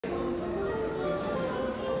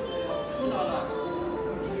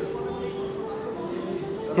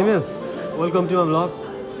Simil, welcome to my vlog.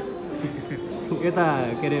 Yeta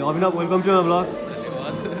ke re Abhinav, welcome to my vlog.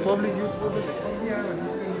 Public youth ko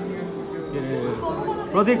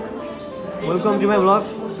Pratik, welcome to my vlog.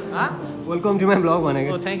 Huh? Welcome to my vlog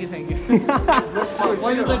bhaneko. Oh, thank you.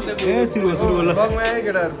 सुरु ल vlog ma आए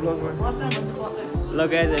केटाहरु vlog ma ल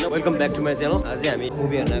guys हैन welcome back to my channel आज हामी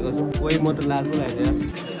movie हेर्न आएको छौँ कोही म त लाज पो लाग्दैन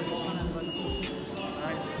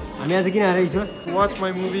हामी आज किन आएर ईश्वर watch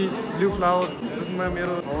my movie Blue Flower जसमा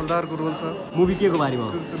मेरो हवलदारको रोल छ मुभी के को बारेमा हो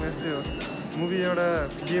सुरु यस्तै हो मुभी एउटा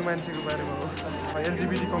गे मान्छेको बारेमा हो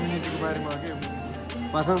LGBT कम्युनिटीको बारेमा हो के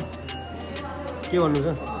पासङ के भन्नु छ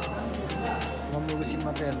लम्बोको सिन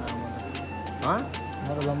मात्रै हेर्न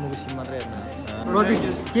मेरो लम्बोको सिन मात्रै हेर्न प्रतीक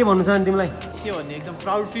के भन्नु छ नि तिमीलाई के भन्ने एकदम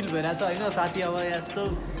प्राउड फिल भइरहेछ होइन साथी अब यस्तो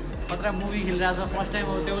खतरा मुभी खेलिरहेछ फर्स्ट टाइम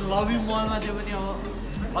हो त्यो लभी मलमा त्यो पनि अब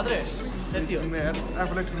खत्रै त्यति हो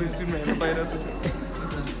आफूलाई ठुलो स्क्रिनमा हेर्न पाइरहेछ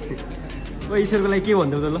ओ ईश्वरको लागि के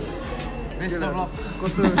भन्दै त ल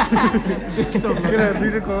कस्तो केटाहरु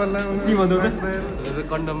दुईटै कभर लाउनु के भन्दै त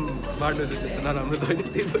कन्डम बाड्नु त्यस्तो नराम्रो त होइन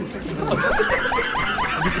त्यही पनि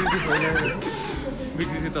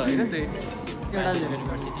बिक्री त होइन त्यही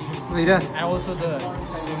University. Oira. And also the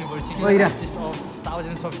university consists of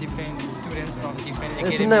thousands of different students from different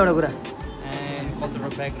academic and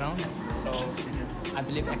cultural background. So I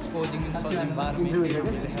believe exposing in such environment will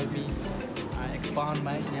help me expand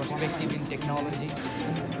my perspective in technology.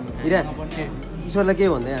 Ira. ईश्वरलाई के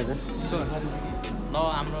भन्दै आज ईश्वर ल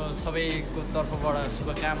हाम्रो सबैको तर्फबाट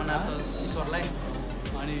शुभकामना छ ईश्वरलाई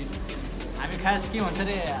अनि हामी खास के भन्छ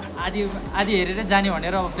अरे आधी हेरेर जाने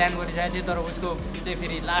भनेर अब प्लान गरिसकेको थियो तर उसको चाहिँ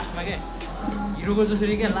फेरि लास्टमा के हिरोको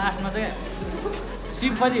जसरी क्या लास्टमा चाहिँ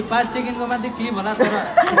सिप पछि 5 सेकेन्डको मात्रै क्लिप होला तर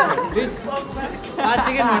 5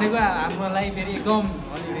 सेकेन्ड भनेको हाम्रो लागि फेरि एकदम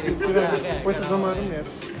पैसा जम्मा गरौँ यार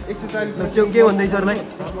 140 के भन्दै ईश्वरलाई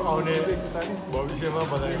आउने भविष्यमा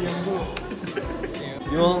बधाई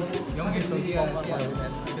यो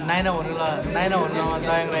नाइना भन्नुमा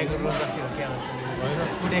दयाङ राईको रोल जस्तै हो क्या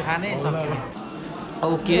कुटे खाने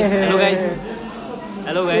okay hello guys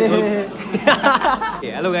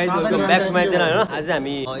welcome back to my channel होइन आज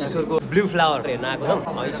हामी ईश्वरको ब्लू फ्लावर हेर्न आएको छौँ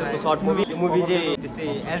ईश्वरको सर्ट मुभी यो मुभी चाहिँ त्यस्तै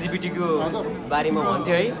एलजिबिटीको बारेमा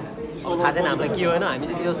भन्थ्यो है अब थाहा छैन हामीलाई के हो होइन हामी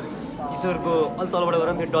चाहिँ जस ईश्वरको अलि तलबाट गएर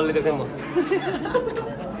फेरि डल्ले देख्छौँ म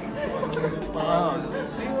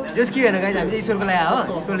जस के होइन गाइज हामी चाहिँ ईश्वरको लागि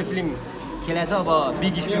हो ईश्वरले फिल्म खेलेको छ अब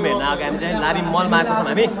बिग स्क्रिन हेर्न आएको हामी चाहिँ लाभी मलमा आएको छौँ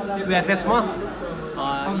हामी 2FXमा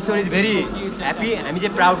ईश्वर इज भेरी ह्याप्पी हामी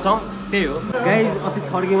चाहिँ प्राउड छौँ त्यही हो गाइज अस्ति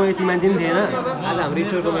छड्केमा यति मान्छे पनि थिएन आज हाम्रो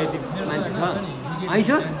ईश्वरकोमा यति मान्छे छ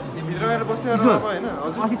ईश्वर भित्र गएर बस्दै अब हैन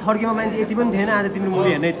अस्ति छड्केमा मान्छे यति पनि थिएन आज तिम्रो मुभी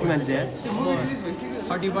हेर्न यति मान्छे छ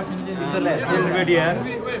 30% सेलिब्रेटी यार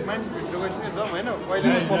मान्छे भित्र गइसक्यो जम हैन पहिले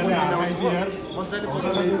पपन दिन आउँछ मन्चाले पपन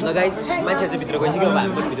ल गाइज मान्छेहरू चाहिँ भित्र गइसक्यो अब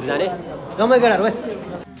हामी पनि भित्र जाने जम्मै केटाहरू है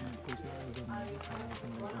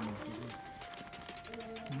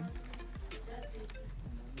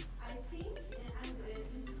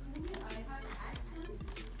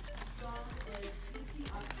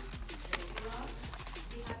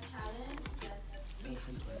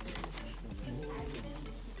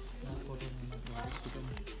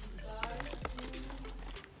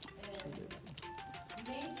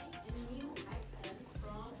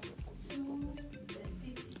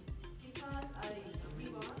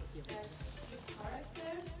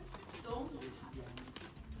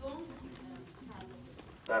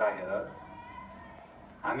राखेर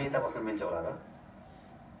हामी यता बस्न मिल्छ होला र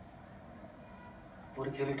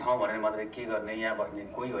पुर्खेली ठाउँ भनेर मात्रै के गर्ने यहाँ बस्ने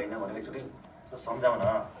कोही होइन भनेर एकचोटि सम्झाउन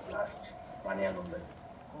लास्ट मानिहाल्नुहुन्छ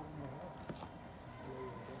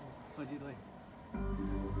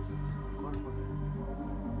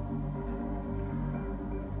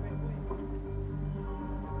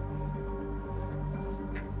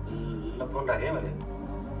ल फोन राखेँ मैले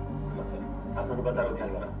आफ्नो बच्चाको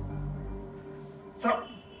ख्याल गर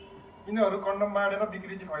यिनीहरू कन्डम बाँडेर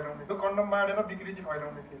विकृति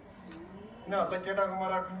फैलाउने थिए यिनीहरूलाई केटाकोमा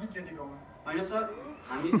राख्नु कि केटीकोमा होइन सर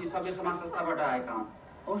हामी सभ्य समाज संस्थाबाट आएका हौँ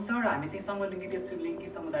हो सर हामी चाहिँ समलिङ्गी तेस्रोलिङ्गी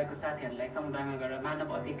समुदायको साथीहरूलाई समुदायमा गएर मानव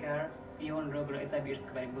अधिकार यौन रोग र HIV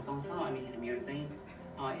एड्सको बारेमा बुझाउँछौँ अनि हामीहरू चाहिँ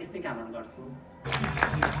यस्तै कामहरू गर्छौँ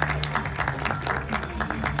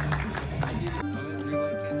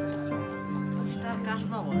स्टार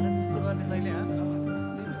कास्टमा भनेर त्यस्तो गर्ने तैँले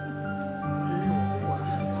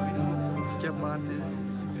क्या बात है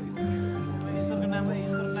ईश्वरको नाम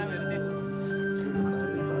हेर्दै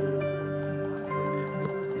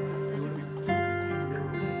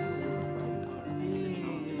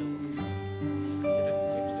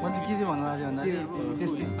मैले के चाहिँ भन्नु लाग्यो भन्दाखेरि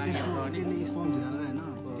त्यसले स्पन्ज होइन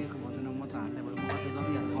त्यसको भजनमा मात्र हाल्दैबाट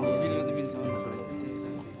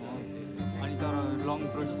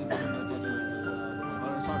बनाउने प्रोसेस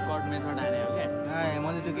सर्टकट मेथड हाने हो क्या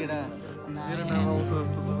मैले त्यो केटा मेरो नाम आउँछ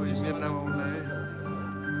जस्तो छ मेरो नाम आउँला है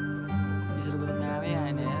ईश्वरको त नामै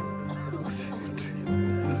आएन यार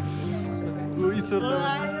ईश्वर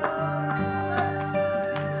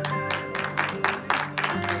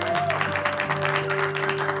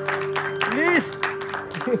please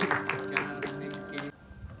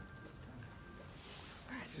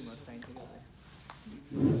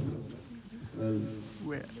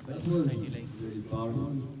That was very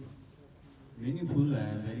powerful, meaningful,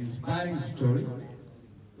 and very inspiring story,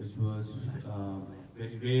 which was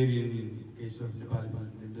very rare in the case of Nepali film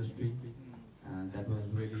industry, and that was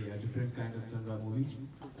really a different kind of genre movie.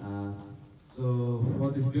 So for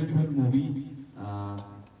this beautiful movie,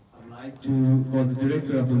 I'd like to call the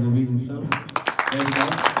director of the movie himself, very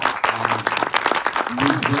well.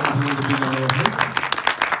 Please welcome him to the big hour.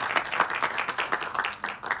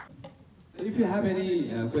 If you have any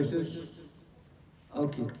questions,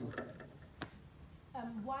 okay.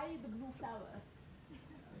 Why the blue flower?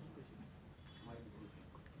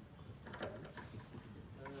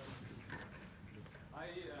 I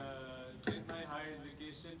did my higher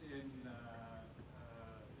education in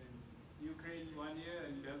Ukraine 1 year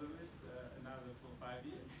and Belarus another for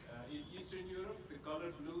 5 years. In Eastern Europe, the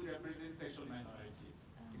color blue represents sexual minorities.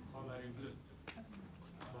 Color blue.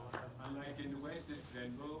 Unlike in the West, it's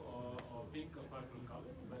rainbow or pink or purple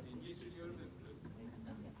color, but in Eastern Europe, it's blue.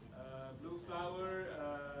 Blue flower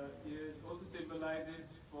also symbolizes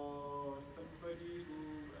for somebody who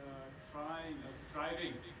trying or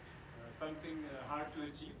striving something hard to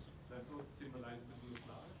achieve. That's also symbolizes the blue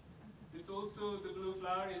flower. This also, the blue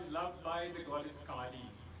flower is loved by the goddess Kali,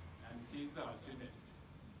 and she is the ultimate.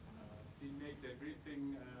 She makes everything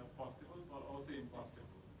possible, but also impossible.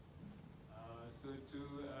 So to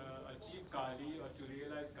achieve Kali or to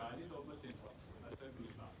realize Kali is almost impossible. That's why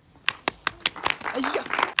blue flower.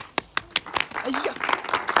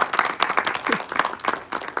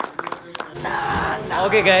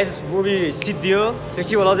 Okay guys movie सिद्धियो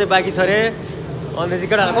festival अझै बाँकी छ अरे अन्त चाहिँ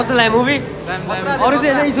केटाहरू कस्तो लाग्यो movie अरू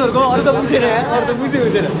चाहिँ होइन ईश्वरको अरू त बुझेन अरू त बुझ्दै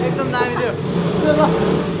हुँदैन एकदम दामी थियो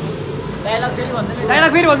डायलग फेरि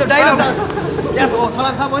भन्दै डायलग यस हो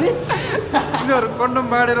सलाम साहब अनि यिनीहरू कन्डम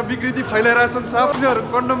बाँडेर विकृति फैलाइरहेछन् साहब यिनीहरू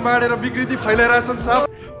कन्डम बाँडेर विकृति फैलाइरहेछन् साहब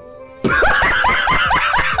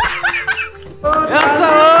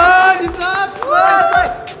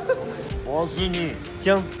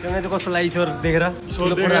च्याउ चाहिँ कस्तो लाग्यो ईश्वर देखेर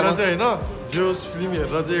देखेर चाहिँ होइन जोस फिल्म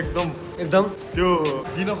हेरेर चाहिँ एकदम त्यो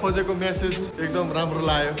दिन खोजेको मेसेज एकदम राम्रो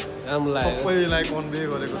लाग्यो सबैलाई कन्भे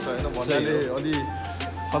गरेको छ होइन भन्नाले अलि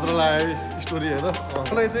खतरा लाग्यो स्टोरी होइन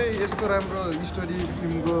मलाई चाहिँ यस्तो राम्रो स्टोरी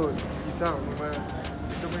फिल्मको हिस्सा हुनुमा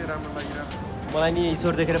एकदमै राम्रो लागिरहेको छ मलाई नि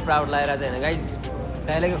ईश्वर देखेर प्राउड लागेर चाहिँ होइन गाइज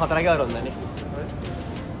डाइलगै खतरा क्या भन्दा नि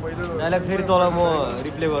पहिलो डाइलग फेरि तल म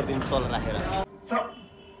रिप्ले गरिदिन्छु तल राखेर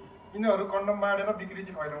यिनीहरू कन्डम बाँडेर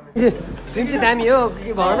विकृति फैलाउने फिल्म चाहिँ दामी हो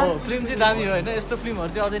के भन फिल्म चाहिँ दामी हो होइन यस्तो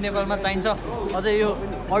फिल्महरू चाहिँ अझै नेपालमा चाहिन्छ अझै यो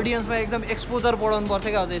अडियन्समा एकदम एक्सपोजर बढाउनु पर्छ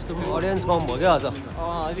क्या अझै यस्तो फिल्म अडियन्स कम भयो क्या अझ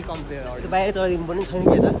अलिक कम थियो त्यो बाहिर चलाइदिनु पर्ने छैन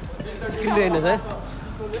कि यता स्क्रिन हेर्नुहोस् है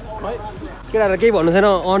केटाहरू केही भन्नु छैन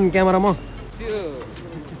अन क्यामेरामा त्यो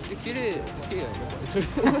के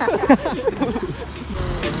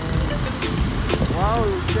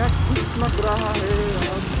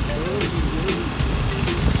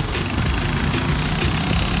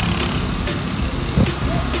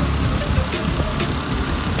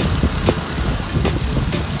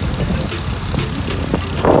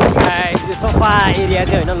अरे यो सफा एरिया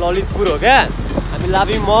चाहिँ होइन ललितपुर हो क्या हामी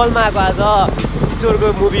लाभी मलमा आएको आज ईश्वरको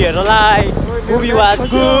मुभी हेर्नलाई मुभी वाज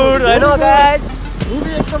गुड होइन गाइज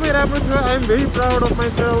Movie एकदमै राम्रो थियो. I am very proud of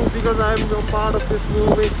myself because I am a part of this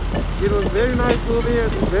movie. It was very nice movie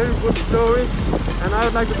and very good story. And I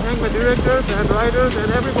would like to thank my directors and writers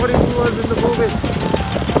and everybody who was in the movie.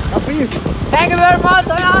 Peace. Thank you very much.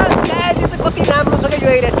 Guys, यो त कति राम्रो छ क्या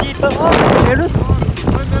यो area seat त हेर्नुहोस्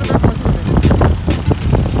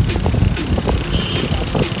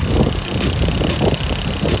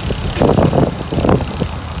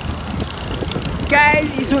guys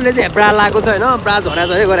ईश्वरले चाहिँ ब्रा लगाएको छ होइन ब्रा झरा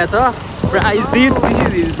झरे गरेको छ bra is this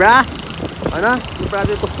is his bra होइन यो ब्रा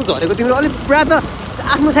चाहिँ कस्तो झरेको तिम्रो अलिक ब्रा त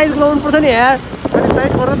आफ्नो साइजको लाउनु पर्छ नि यार अनि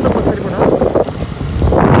टाइट गर नि त पछाडिबाट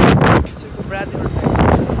ईश्वरको ब्रा चाहिँ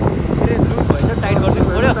लुज भएछ टाइट गरिदिनु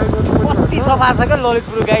पऱ्यो कति सफा छ क्या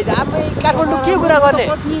ललितपुर गाइस आमै काठमाडौँ के कुरा गर्ने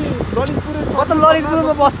ललितपुर म त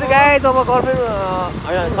ललितपुरमा बस्छु गाइज अब गर्मेन्ट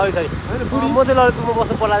होइन सरी म चाहिँ ललितपुरमा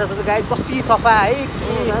बस्नु पर्ला जस्तो छ गाइज कति सफा है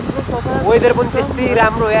वेदर पनि त्यस्तै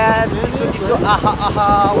राम्रो यार चिसो आहा आहा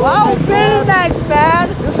वाउ भेरी नाइस म्यान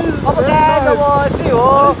अब गाइज अब यस्तै हो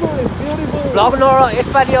भ्लग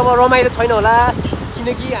यसपालि अब रमाइलो छैन होला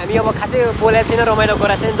किनकि हामी अब खासै बोलेको छैन रमाइलो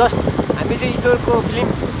गराएको छैन जस्ट हामी चाहिँ ईश्वरको फिल्म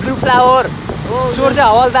ब्लू फ्लावर ईश्वर चाहिँ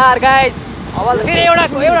हवलदार गाइज हवलदार फेरि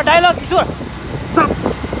एउटा डायलग ईश्वर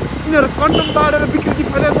यिनीहरू कन्डम बाँडेर विकृति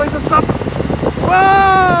फैलाएको रहेछ सब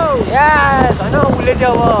यस होइन उसले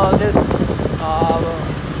चाहिँ अब त्यस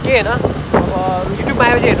के होइन अब युट्युबमा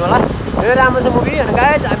आएपछि हेर्नु होला धेरै राम्रो छ मुभी होइन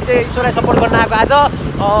गाइज हामी चाहिँ ईश्वरलाई सपोर्ट गर्न आएको आज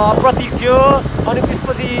प्रतीक थियो अनि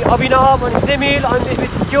त्यसपछि अभिनव अनि सेमिल अनि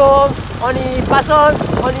त्यसपछि चोङ अनि पासन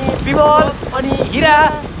अनि विमल अनि हिरा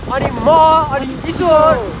अनि म अनि ईश्वर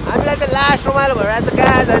हामीलाई चाहिँ लास्ट रमाइलो भएर आएको छ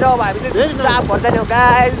गाइज होइन अब हामी चाहिँ चुपचाप घर जाने हो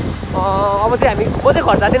गाइज अब चाहिँ हामी म चाहिँ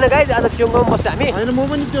घर जाँदैन गाइज आज चोङमा बस्छ हामी होइन म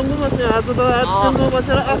पनि चोङमा बस्ने आज त चोङमा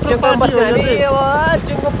बसेर चोङमा बस्ने हामी अब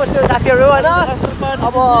चोङमा बस्ने साथीहरू होइन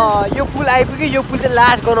अब यो पुल आइपुग्यो यो पुल चाहिँ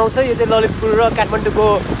लास्ट गनाउँछ यो चाहिँ ललितपुर र काठमाडौँको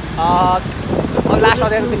लास्ट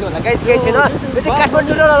अध्यायमा देख्नु होला गाइज केही छैन यो चाहिँ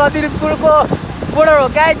काठमाडौँ र ललितपुरको बोर्डर हो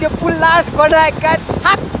गाइज यो पुल लास्ट गनाएको गाइज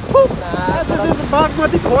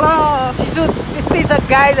बागमती खोला चिसो त्यस्तै छ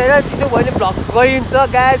गाइज होइन चिसो भयो भने भ्लग गरिन्छ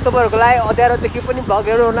गाइज तपाईँहरूको लागि अँध्यारोदेखि पनि भ्लग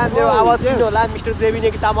हेर्नु होला मेरो आवाज चिन्नु होला मिस्टर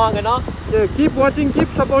जेबिनेकी तामाङ होइन keep watching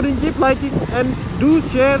keep supporting keep liking and do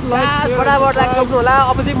share like बराबर लाइक गर्नु होला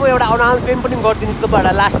अब चाहिँ म एउटा अनाउन्समेन्ट पनि गरिदिन्छु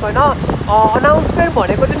तपाईँहरूलाई लास्टमा होइन अनाउन्समेन्ट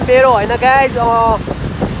भनेको चाहिँ मेरो होइन गाइज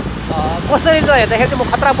कसरी नहेर्दाखेरि चाहिँ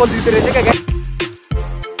म खतरा बोलिदिँदो रहेछ क्या गाइज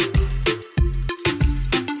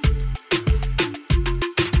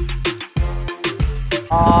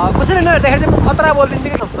कसैले नहेर्दाखेरि चाहिँ म खतरा बोलिदिन्छु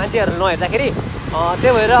कि मान्छेहरू नहेर्दाखेरि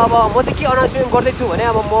त्यही भएर अब म चाहिँ के अनाउन्समेन्ट गर्दैछु भने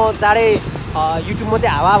अब म चाँडै युट्युबमा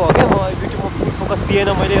चाहिँ हावा भयो क्या म युट्युबमा फुल फोकस दिएन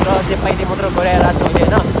मैले र जे पाइले मात्र गराइरहेको छु अहिले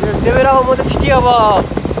होइन त्यही भएर अब म चाहिँ छिट्टै अब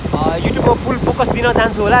युट्युबमा फुल फोकस दिन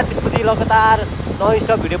चाहन्छु होला त्यसपछि लगातार नन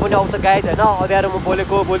स्टप भिडियो पनि आउँछ गाइज होइन अँध्यारोमा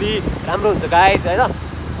बोलेको बोली राम्रो हुन्छ गाइज होइन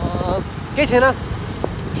केही छैन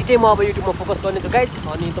छिट्टै म अब युट्युबमा फोकस गर्नेछु गाइज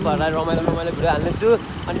अनि तपाईँहरूलाई रमाइलो भिडियो हाल्नेछु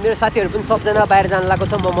अनि मेरो साथीहरू पनि सबजना बाहिर जान लागेको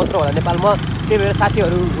छ म मात्र होला नेपालमा त्यही भएर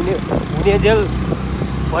साथीहरू हुने जेल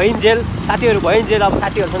भइन्जेल साथीहरू भइन्जेल अब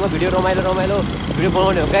साथीहरूसँग भिडियो रमाइलो भिडियो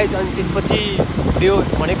बनाउने हो गाइज अनि त्यसपछि भिडियो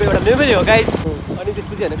भनेको एउटा मेमोरी हो गाइज अनि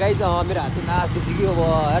त्यसपछि होइन गाइज मेरो हात चाहिँ लास्ट दुख्छ कि अब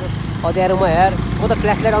यार अँध्यारोमा यार म त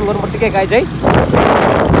फ्ल्यास लाइट अन गर्नुपर्छ क्या गाइज है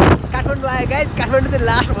काठमाडौँ आयो गाइज काठमाडौँ चाहिँ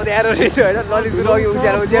लास्ट अँध्यारो रहेछ होइन ललितपुर अघि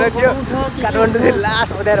उज्यालो थियो काठमाडौँ चाहिँ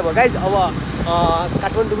लास्ट अँध्यारो भयो गाइज अब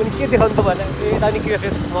काठमाडौँ पनि के देखाउनु तपाईँहरूलाई यता नि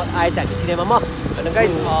क्रिएफेक्समा आएछ हामी सिनेमामा होइन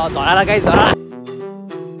गाइज धराला गाइज धराला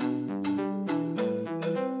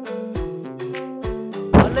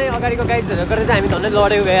धन्नै अगाडिको गाइजहरू गरेर चाहिँ हामी धन्नै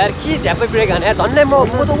लडेको गयो यार के झ्यापै ब्रेक हाने यार धन्नै म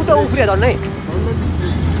त उता उफ्रिएँ धन्नै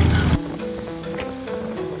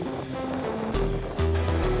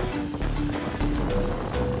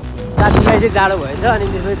रातिलाई चाहिँ जाडो भएछ अनि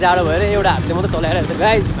त्यसपछि जाडो भएर एउटा हातले मात्रै चलाइरहेको छ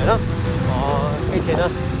गाइज होइन केही छैन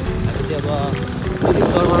हामी चाहिँ अब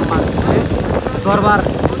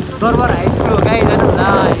दरबार हाई स्कुल हो गाइज होइन ला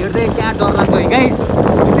हेर्दै क्या डर लाग्दो है गाइज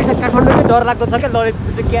त्यस्तै छ काठमाडौँ चाहिँ डर लाग्दो छ क्या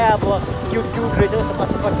ललितपुर चाहिँ क्या अब क्युट रहेछ सफा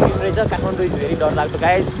क्लिन रहेछ काठमाडौँ इज भेरी डर लाग्दो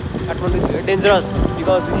guys Kathmandu is very dangerous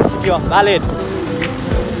because this is city of भ्यालेट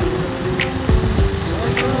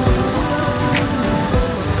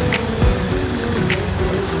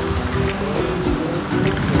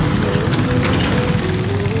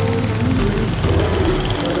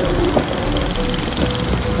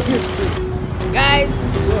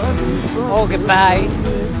okay by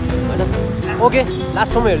होइन ओके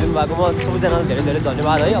लास्टसम्म हेरिदिनु भएको म सबैजनालाई धेरै धेरै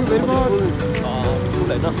धन्यवाद है अब म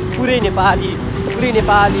चाहिँ फुल होइन पुरै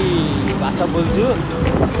नेपाली भाषा बोल्छु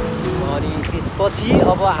अनि त्यसपछि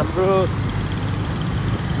अब हाम्रो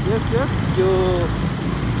यो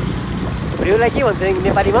भिडियोलाई के भन्छ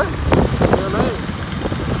नेपालीमा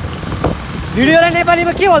भिडियोलाई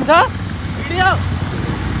नेपालीमा के भन्छ भिडियो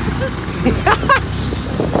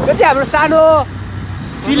यो चाहिँ हाम्रो सानो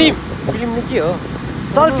फिल्म नि के हो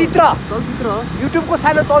चलचित्र युट्युबको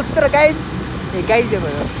सानो चलचित्र गाइज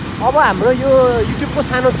भयो अब हाम्रो यो युट्युबको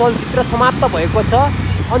सानो चलचित्र समाप्त भएको छ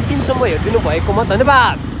अन्तिमसम्म हेरिदिनु भएकोमा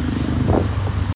धन्यवाद।